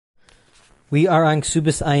We are on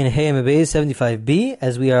Kesubos Ayin Hey Amabez 75b,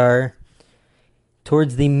 as we are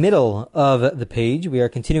towards the middle of the page. We are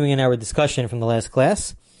continuing in our discussion from the last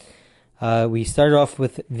class. We started off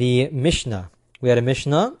with the Mishnah. We had a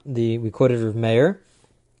Mishnah, we quoted Rav Meir,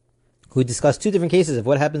 who discussed two different cases of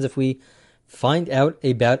what happens if we find out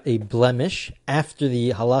about a blemish after the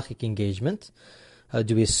halachic engagement.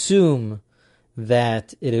 Do we assume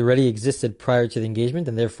that it already existed prior to the engagement,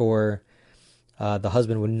 and therefore the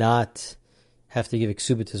husband would not have to give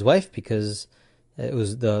Kesubos to his wife because it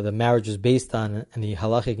was the marriage was based on, and the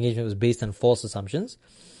halachic engagement was based on false assumptions?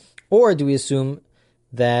 Or do we assume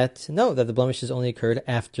that the blemishes only occurred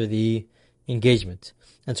after the engagement?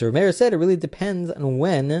 And so Rav Meir said it really depends on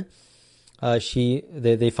when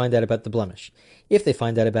they find out about the blemish. If they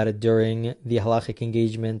find out about it during the halachic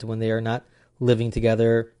engagement when they are not living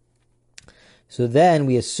together, so then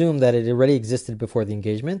we assume that it already existed before the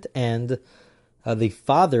engagement, and the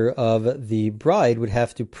father of the bride would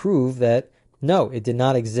have to prove that no, it did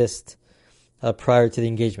not exist prior to the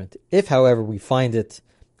engagement. If, however, we find it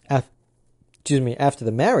after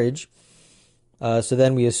the marriage, so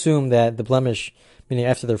then we assume that the blemish, meaning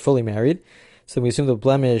after they're fully married, so we assume the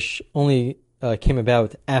blemish only came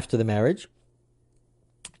about after the marriage,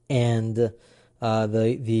 and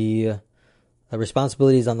the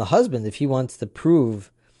responsibilities on the husband, if he wants to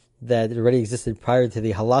prove that it already existed prior to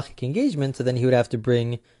the halachic engagement, so then he would have to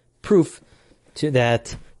bring proof to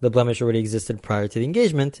that the blemish already existed prior to the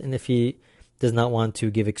engagement, and if he does not want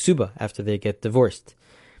to give Kesubos after they get divorced.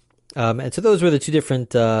 And so those were the two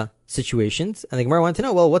different situations. And the Gemara wanted to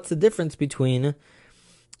know, well, what's the difference between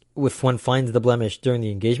if one finds the blemish during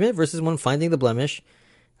the engagement versus one finding the blemish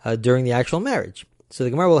during the actual marriage? So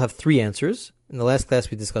the Gemara will have three answers. In the last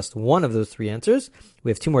class, we discussed one of those three answers.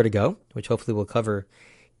 We have two more to go, which hopefully we'll cover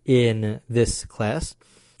in this class.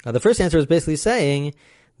 The first answer is basically saying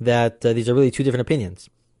that these are really two different opinions.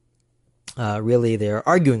 Really, they're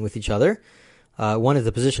arguing with each other. One is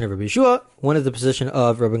the position of Rabbi Yeshua, one is the position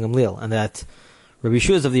of Rabbi Gamliel, and that Rabbi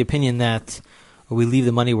Yeshua is of the opinion that we leave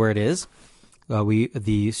the money where it is.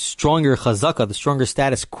 The stronger chazaka, the stronger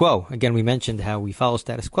status quo. Again, we mentioned how we follow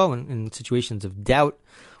status quo in situations of doubt.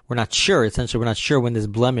 We're not sure. Essentially, we're not sure when this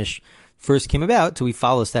blemish first came about, so we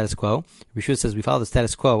follow status quo. Rabbi Yeshua says we follow the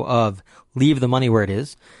status quo of leave the money where it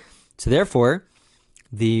is. So therefore,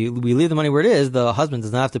 we leave the money where it is. The husband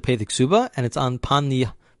does not have to pay the Kesubos, and it's upon the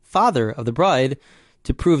father of the bride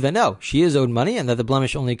to prove that no, she is owed money, and that the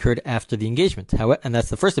blemish only occurred after the engagement. And that's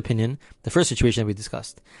the first opinion, the first situation that we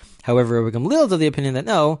discussed. However, Rabbi Gamliel is of the opinion that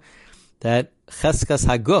no, that cheskas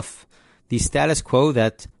haguf, the status quo,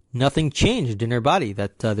 that nothing changed in her body,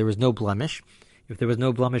 that there was no blemish. If there was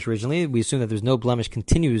no blemish originally, we assume that there's no blemish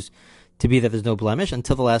continues to be that there's no blemish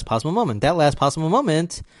until the last possible moment. That last possible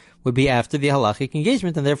moment would be after the halachic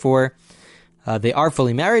engagement, and therefore they are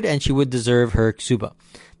fully married, and she would deserve her Kesubos.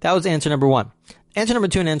 That was answer number one. Answer number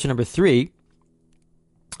two and answer number three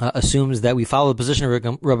assumes that we follow the position of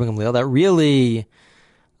Rabbi Gamliel, that really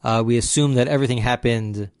we assume that everything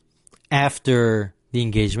happened after the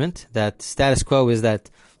engagement, that status quo is that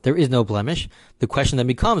there is no blemish. The question then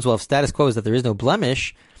becomes, well, if status quo is that there is no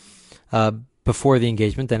blemish before the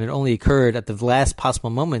engagement, then it only occurred at the last possible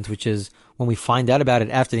moment, which is when we find out about it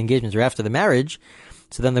after the engagement or after the marriage.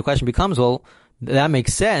 So then the question becomes, well, that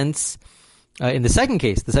makes sense. In the second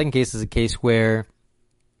case is a case where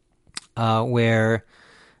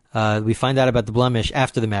we find out about the blemish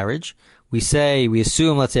after the marriage. We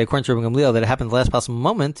assume, let's say, according to Rabbi Gamliel, that it happened at the last possible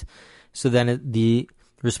moment. So then the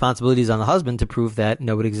responsibility is on the husband to prove that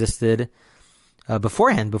no, it existed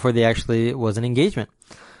beforehand, before there actually was an engagement.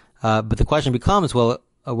 But the question becomes, well,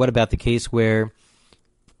 what about the case where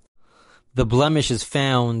the blemish is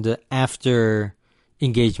found after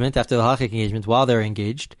engagement, after the halachic engagement, while they're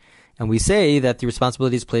engaged, and we say that the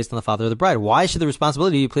responsibility is placed on the father of the bride? Why should the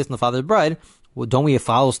responsibility be placed on the father of the bride? Well, don't we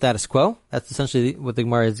follow status quo? That's essentially what the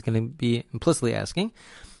Gemara is going to be implicitly asking.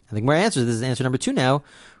 And the Gemara answers, this is answer number two now.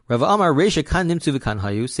 Rava Amar Reisha kan nimtzu v'kan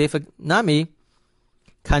hayu, Seifa nami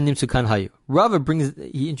kan nimtzu kan hayu. Rava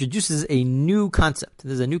introduces a new concept.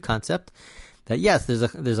 There's a new concept that yes, there's a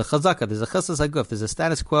chazaka, there's a chesas haguf, there's a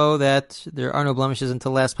status quo that there are no blemishes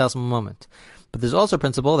until the last possible moment. But there's also a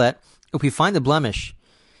principle that if we find a blemish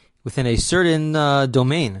within a certain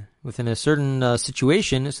domain, within a certain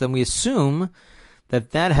situation, so then we assume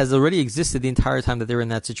that has already existed the entire time that they're in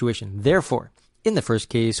that situation. Therefore, in the first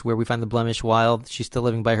case where we find the blemish while she's still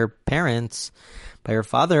living by her parents, by her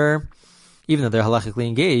father, even though they're halachically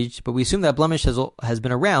engaged, but we assume that blemish has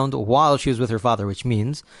been around while she was with her father, which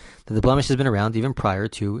means that the blemish has been around even prior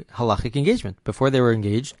to halachic engagement. Before they were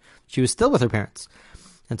engaged, she was still with her parents.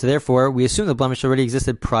 And so therefore, we assume the blemish already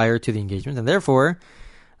existed prior to the engagement. And therefore,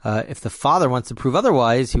 if the father wants to prove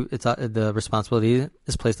otherwise, the responsibility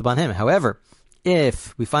is placed upon him. However,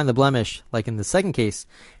 if we find the blemish, like in the second case,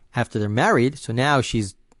 after they're married, so now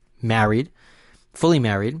she's married, fully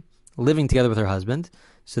married, living together with her husband,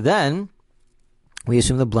 so then we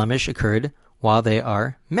assume the blemish occurred while they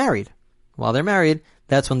are married. While they're married,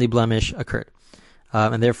 that's when the blemish occurred.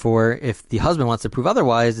 And therefore, if the husband wants to prove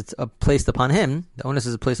otherwise, it's placed upon him, the onus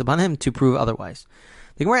is placed upon him to prove otherwise.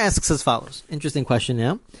 The Gemara asks as follows. Interesting question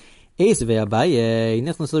now. If the Gemara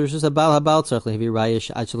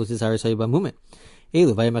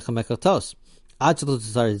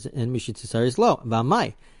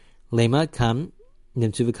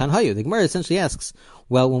essentially asks,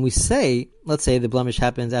 well, when we say, let's say the blemish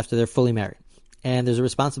happens after they're fully married, and there's a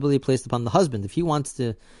responsibility placed upon the husband. If he wants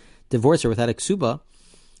to divorce her without a ksuba,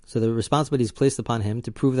 so the responsibility is placed upon him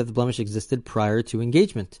to prove that the blemish existed prior to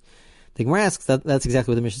engagement. The Gemara asks that's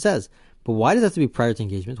exactly what the Mishnah says. But why does it have to be prior to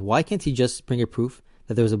engagement? Why can't he just bring a proof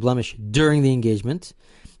that there was a blemish during the engagement?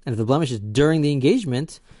 And if the blemish is during the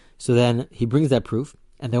engagement, so then he brings that proof,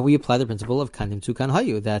 and then we apply the principle of kanim tu kan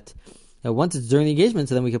hayu, that once it's during the engagement,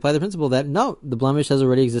 so then we can apply the principle that no, the blemish has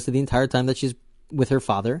already existed the entire time that she's with her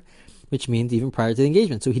father, which means even prior to the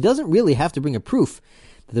engagement. So he doesn't really have to bring a proof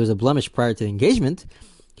that there was a blemish prior to the engagement.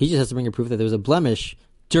 He just has to bring a proof that there was a blemish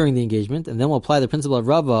during the engagement, and then we'll apply the principle of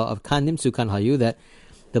Rava of kan nimtzu kan hayu, that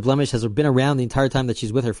the blemish has been around the entire time that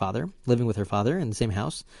she's with her father, living with her father in the same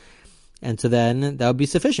house. And so then that would be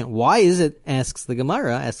sufficient. Why is it, asks the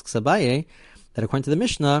Gemara, asks Abaye, that according to the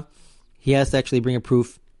Mishnah, he has to actually bring a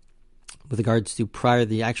proof with regards to prior to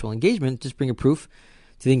the actual engagement, just bring a proof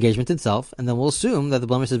to the engagement itself, and then we'll assume that the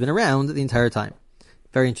blemish has been around the entire time.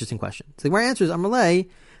 Very interesting question. So the Gemara answers, Amrlei,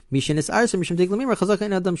 Mishin is arsa, Mishim tig lamimra, chazaka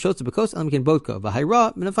in adam shotza bekos, amkin botko,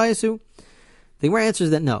 v'hayra, minafayasu. The Gemara answers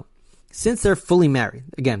that no. Since they're fully married,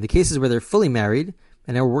 again, the cases where they're fully married,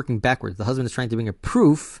 and now we're working backwards, the husband is trying to bring a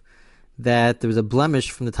proof that there was a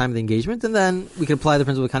blemish from the time of the engagement, and then we can apply the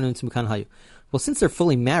principle of kanun tzmukan hayu. Well, since they're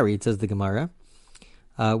fully married, says the Gemara,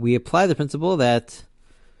 we apply the principle that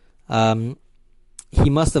he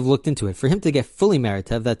must have looked into it. For him to get fully married,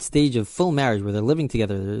 to have that stage of full marriage where they're living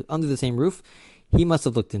together, they're under the same roof, he must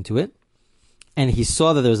have looked into it, and he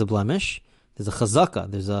saw that there was a blemish. There's a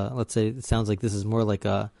chazaka. There's a, let's say, it sounds like this is more like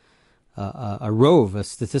a rove, a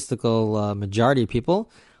statistical majority of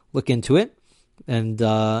people look into it, and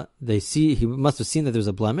they see, he must have seen that there's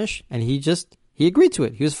a blemish, and he agreed to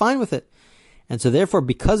it. He was fine with it. And so therefore,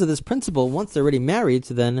 because of this principle, once they're already married,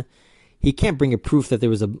 so then he can't bring a proof that there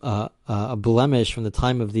was a blemish from the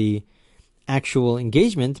time of the actual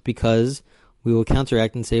engagement, because we will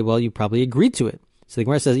counteract and say, well, you probably agreed to it. So the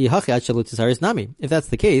Gemara says, if that's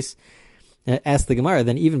the case, ask the Gemara,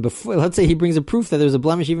 then even before, let's say he brings a proof that there was a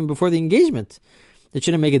blemish even before the engagement, it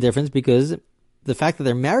shouldn't make a difference, because the fact that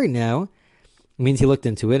they're married now means he looked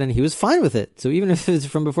into it and he was fine with it. So even if it's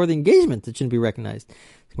from before the engagement, it shouldn't be recognized.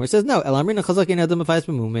 The Gemara says, no. The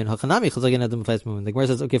Gemara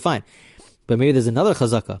says, okay, fine. But maybe there's another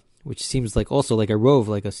chazaka, which seems like also like a rove,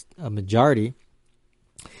 like a majority,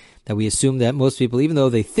 that we assume that most people, even though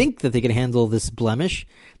they think that they can handle this blemish,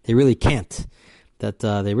 they really can't. That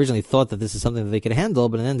they originally thought that this is something that they could handle,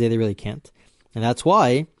 but at the end of the day, they really can't. And that's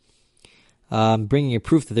why bringing a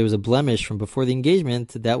proof that there was a blemish from before the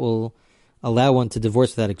engagement, that will allow one to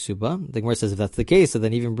divorce without a ksuba. The Gemara says if that's the case, so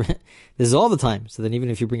then even this is all the time. So then even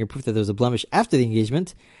if you bring a proof that there was a blemish after the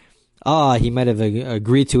engagement, he might have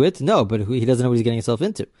agreed to it. No, but he doesn't know what he's getting himself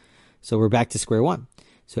into. So we're back to square one.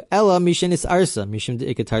 So Ella Mishin is Arsa Mishim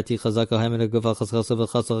de Ikatarti Chazaka Hamid Gufal Chazaka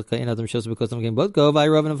Chazaka in Adam Shos because I'm getting both go by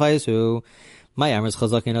Rav and Faisu. My Amers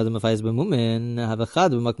Chazaka in Adam Faiz Bemumin have a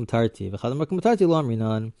Chad Makum Tarti. Vachad Makum Tarti Lo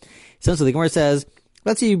Amrinan. So the Gemara says,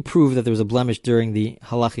 let's say you prove that there was a blemish during the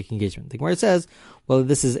halachic engagement. The Gemara says, well,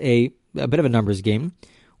 this is a bit of a numbers game.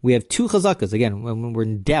 We have two chazakas. Again, when we're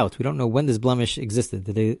in doubt, we don't know when this blemish existed.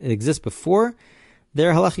 Did it exist before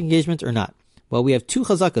their halachic engagement or not? Well, we have two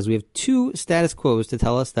chazakas. We have two status quos to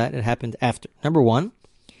tell us that it happened after. Number one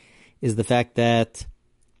is the fact that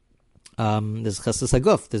there's chasas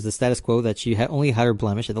haguf. There's the status quo that she only had her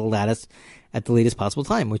blemish at the latest possible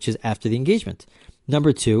time, which is after the engagement.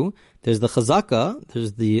 Number two, there's the chazaka.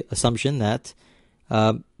 There's the assumption that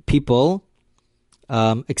people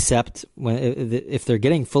accept if they're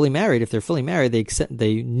getting fully married. If they're fully married,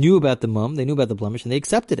 they knew about the mum, they knew about the blemish, and they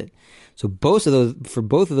accepted it. So for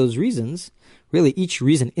both of those reasons, really each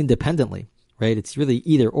reason independently, right? It's really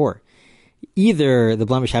either or. Either the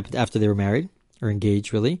blemish happened after they were married or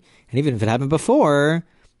engaged, really, and even if it happened before,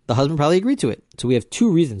 the husband probably agreed to it. So we have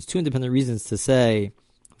two independent reasons to say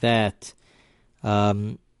that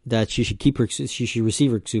that she should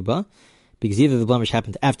receive her ksuba, because either the blemish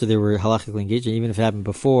happened after they were halachically engaged, or even if it happened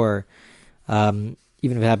before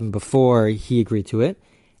he agreed to it.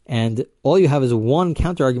 And all you have is one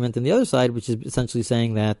counter argument on the other side, which is essentially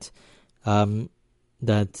saying that no,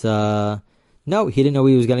 he didn't know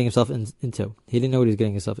what he was getting himself into. He didn't know what he was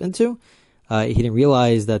getting himself into. He didn't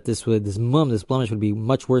realize that this blemish would be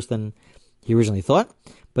much worse than he originally thought.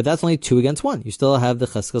 But that's only 2 against 1. You still have the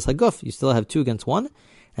cheskes haguf. You still have 2 against 1.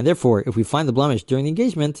 And therefore, if we find the blemish during the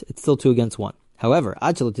engagement, it's still 2 against 1. However,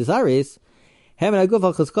 achel tisares, hemen haguf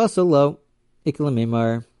al cheskaso lo ikla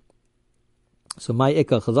memar. So my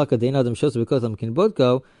ikka chazaka dein adam shosa because I'm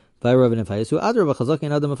kinbodko v'irav nefayis hu adra v'chazaka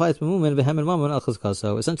dein adam nefayis b'mumin v'hemen mamun al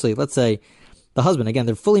cheskaso. Essentially, let's say the husband, again,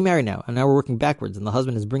 they're fully married now, and now we're working backwards, and the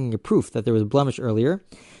husband is bringing a proof that there was a blemish earlier.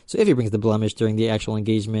 So if he brings the blemish during the actual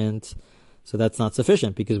engagement, so that's not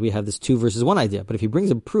sufficient because we have this 2 versus 1 idea. But if he brings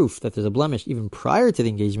a proof that there's a blemish even prior to the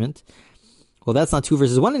engagement, well, that's not 2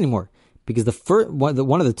 versus 1 anymore, because the first one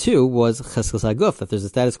of the 2 was cheskes haguf, that there's a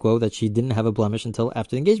status quo that she didn't have a blemish until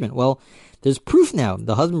after the engagement. Well, there's proof now.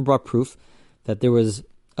 The husband brought proof that there was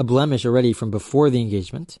a blemish already from before the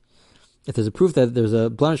engagement. If there's a proof that there's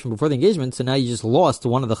a blemish from before the engagement, so now you just lost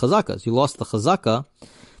one of the chazakas. You lost the chazaka,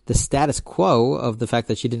 the status quo of the fact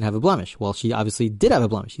that she didn't have a blemish. Well, she obviously did have a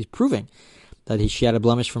blemish. She's proving that she had a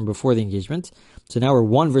blemish from before the engagement. So now we're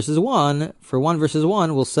 1 versus 1. For 1 versus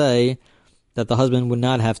 1, we'll say that the husband would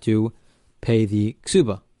not have to pay the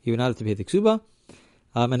ksuba. He would not have to pay the ksuba.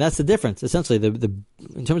 And that's the difference. Essentially,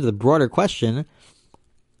 in terms of the broader question,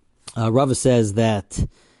 Rava says that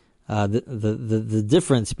the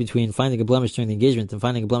difference between finding a blemish during the engagement and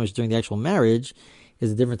finding a blemish during the actual marriage is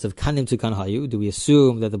the difference of kanim to kanhayu. Do we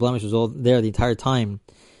assume that the blemish was all there the entire time?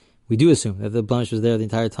 We do assume that the blemish was there the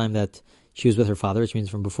entire time that she was with her father, which means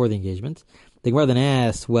from before the engagement. The Gemara then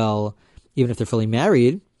asks, well, even if they're fully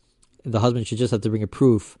married, the husband should just have to bring a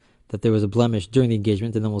proof that there was a blemish during the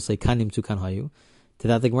engagement, and then we'll say kanim tu kanhayu. To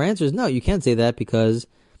that, the Gemara answers, no, you can't say that because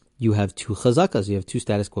you have 2 chazakas, you have 2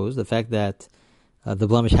 status quos. The fact that the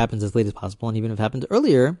blemish happens as late as possible, and even if it happened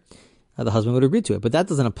earlier, the husband would agree to it. But that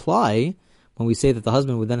doesn't apply when we say that the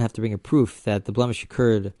husband would then have to bring a proof that the blemish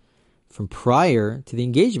occurred from prior to the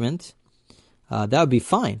engagement. That would be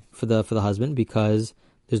fine for the husband because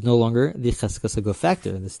there's no longer the cheskes haguf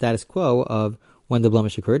factor, the status quo of when the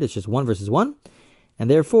blemish occurred. It's just 1 versus 1, and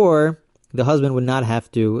therefore the husband would not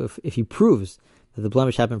have to, if he proves that the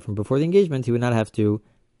blemish happened from before the engagement, he would not have to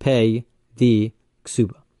pay the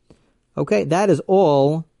ksuba. Okay, that is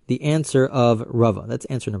all the answer of Rava. That's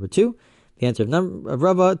answer number 2. The answer of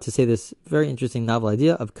Rava to say this very interesting novel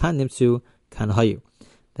idea of kan nimtzu kan hayu.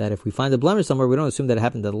 That if we find a blemish somewhere, we don't assume that it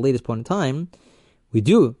happened at the latest point in time. We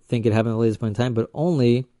do think it happened at the latest point in time, but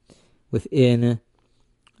only within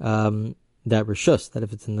that rishus. That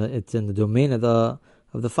if it's in the domain of the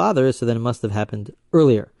father, so then it must have happened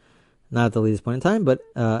earlier, not at the latest point in time, but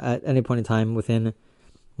at any point in time within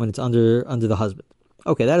when it's under the husband.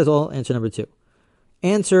 Okay, that is all answer number 2.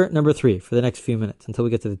 Answer number 3 for the next few minutes until we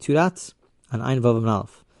get to the 2 dots on Ein Vav and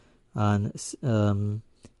Aleph on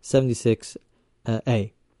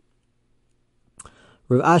 76a. Rav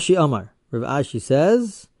Ashi Amar. Rav Ashi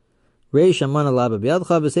says, Reish amana laba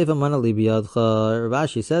biyadcha, v'seif amana li biyadcha. Rav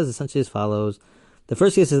Ashi says essentially as follows. The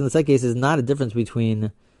first case and the second case is not a difference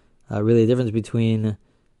between, finding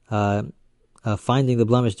the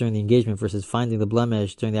blemish during the engagement versus finding the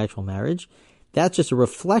blemish during the actual marriage. That's just a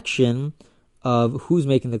reflection of who's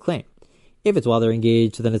making the claim. If it's while they're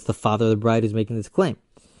engaged, then it's the father of the bride who's making this claim.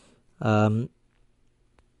 Right,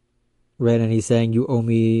 and he's saying, you owe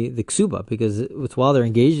me the ksuba, because it's while they're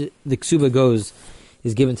engaged, the ksuba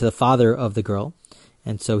is given to the father of the girl,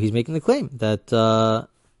 and so he's making the claim that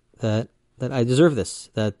I deserve this,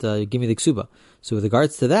 that give me the ksuba. So with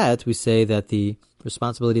regards to that, we say that the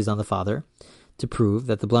responsibility is on the father to prove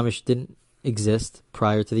that the blemish didn't exist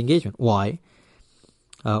prior to the engagement. Why?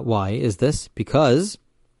 Why is this? Because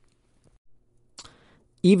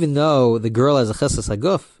even though the girl has a cheskes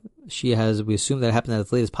haguf, we assume that it happened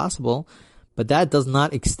as late as possible, but that does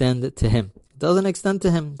not extend to him. It doesn't extend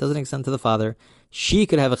to him. It doesn't extend to the father. She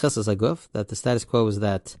could have a cheskes haguf, that the status quo was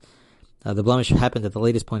that the blemish happened at the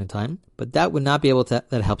latest point in time, but that would not be able to,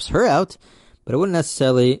 that helps her out, but it wouldn't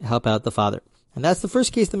necessarily help out the father. And that's the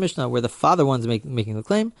first case of the Mishnah, where the father one's making the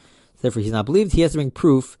claim, therefore he's not believed. He has to bring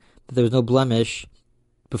proof that there was no blemish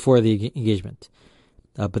before the engagement.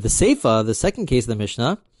 But the Seifa, the second case of the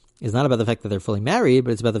Mishnah, is not about the fact that they're fully married,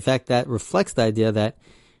 but it's about the fact that reflects the idea that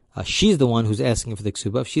she's the one who's asking for the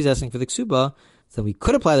ksuba. If she's asking for the ksuba, then we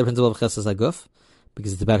could apply the principle of chesed haguf,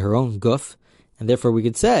 because it's about her own guf, and therefore we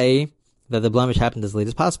could say that the blemish happened as late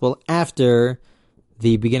as possible after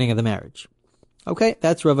the beginning of the marriage. Okay,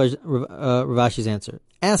 that's Ravashi's answer.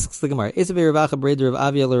 Asks the Gemara, Esav Ravacha breder Rav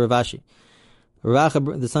Avia Ravashi.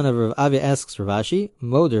 Ravacha, the son of Rav Avia, asks Ravashi,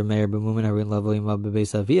 Moder Meir b'mumin harin lavoim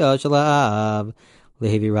b'beis avia shalav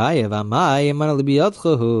lehevi raya v'amai mana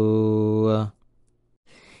libiyotchahu.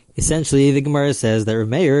 Essentially, the Gemara says that Rav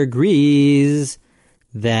Meir agrees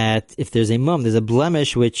that if there's a mum, there's a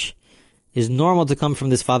blemish which is normal to come from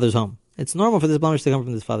this father's home. It's normal for this blemish to come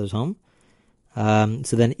from this father's home.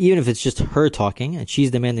 So then even if it's just her talking and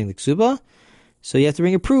she's demanding the ksuba, so you have to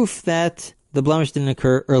bring a proof that the blemish didn't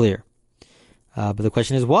occur earlier. But the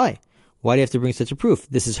question is why? Why do you have to bring such a proof?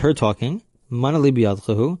 This is her talking. Manali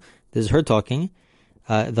biyadchahu. This is her talking.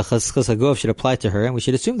 The chazchas hagov should apply to her, and we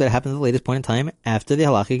should assume that it happened at the latest point in time after the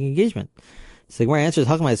halachic engagement. So the Gemara answers,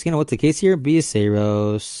 what's the case here?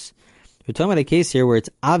 Biyaseros. We're talking about a case here where it's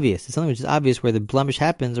obvious. It's something which is obvious where the blemish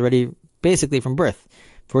happens already basically from birth.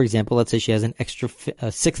 For example, let's say she has an extra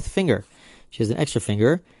sixth finger. She has an extra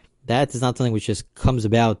finger. That is not something which just comes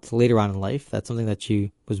about later on in life. That's something that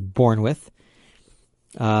she was born with.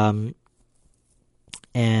 And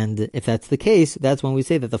if that's the case, that's when we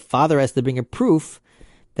say that the father has to bring a proof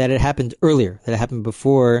that it happened earlier, that it happened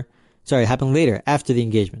it happened later, after the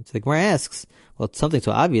engagement. So the Gemara asks, well, it's something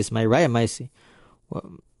so obvious, my raya maisi.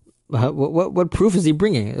 What proof is he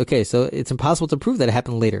bringing? Okay, so it's impossible to prove that it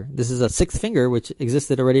happened later. This is a sixth finger which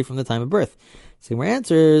existed already from the time of birth. So my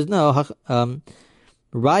answer is no.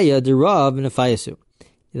 Raya derav nefayasu.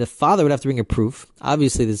 The father would have to bring a proof.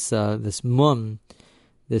 Obviously, this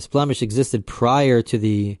blemish existed prior to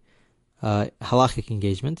the halachic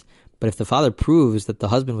engagement. But if the father proves that the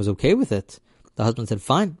husband was okay with it, the husband said,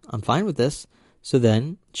 "Fine, I'm fine with this," so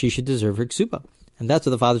then she should deserve her ksuba. And that's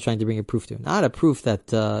what the father's trying to bring a proof to. Not a proof that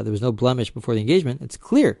there was no blemish before the engagement. It's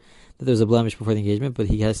clear that there was a blemish before the engagement, but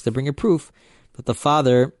he has to bring a proof that the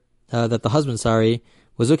husband,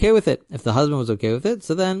 was okay with it. If the husband was okay with it,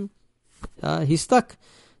 so then he's stuck.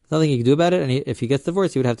 There's nothing he can do about it, and if he gets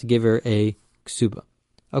divorced, he would have to give her a ksuba.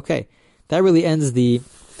 Okay, that really ends the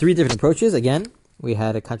three different approaches. Again, we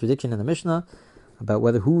had a contradiction in the Mishnah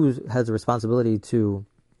about who has the responsibility to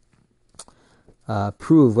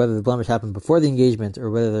prove whether the blemish happened before the engagement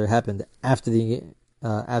or whether it happened after the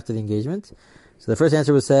engagement. So the first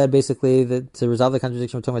answer was said basically that to resolve the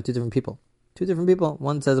contradiction, we're talking about two different people.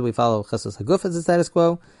 One says that we follow chesas haguf as the status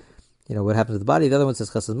quo, what happens to the body. The other one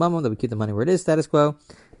says chesas mamon, that we keep the money where it is, status quo.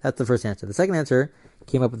 That's the first answer. The second answer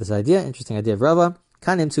came up with this interesting idea of Rava,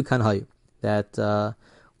 kan imsu kan hayu, that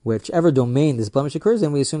whichever domain this blemish occurs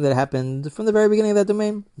in, we assume that it happened from the very beginning of that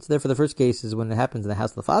domain. So therefore the first case is when it happens in the house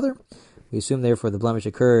of the father. We assume therefore the blemish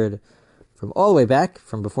occurred from all the way back,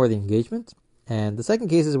 from before the engagement. And the second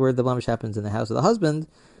case is where the blemish happens in the house of the husband.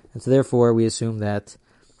 And so therefore we assume that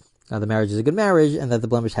the marriage is a good marriage and that the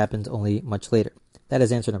blemish happened only much later. That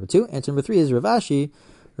is answer number 2. Answer number 3 is Ravashi.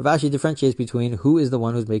 Ravashi differentiates between who is the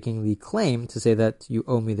one who's making the claim to say that you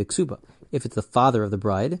owe me the ksuba. If it's the father of the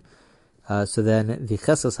bride, so then the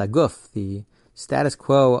chesas haguf, the status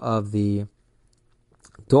quo of the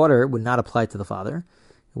daughter, would not apply to the father.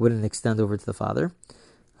 It wouldn't extend over to the father.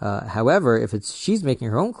 However, if she's making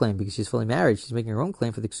her own claim because she's fully married, she's making her own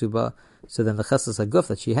claim for the ksuba, so then the chesas haguf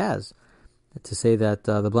that she has to say that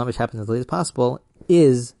the blemish happened as late as possible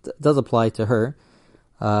does apply to her.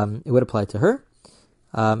 It would apply to her,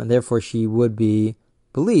 and therefore she would be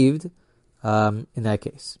believed in that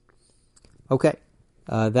case. Okay,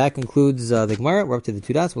 that concludes the Gemara. We're up to the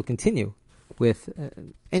 2 dots. We'll continue with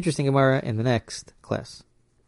interesting Gemara in the next class.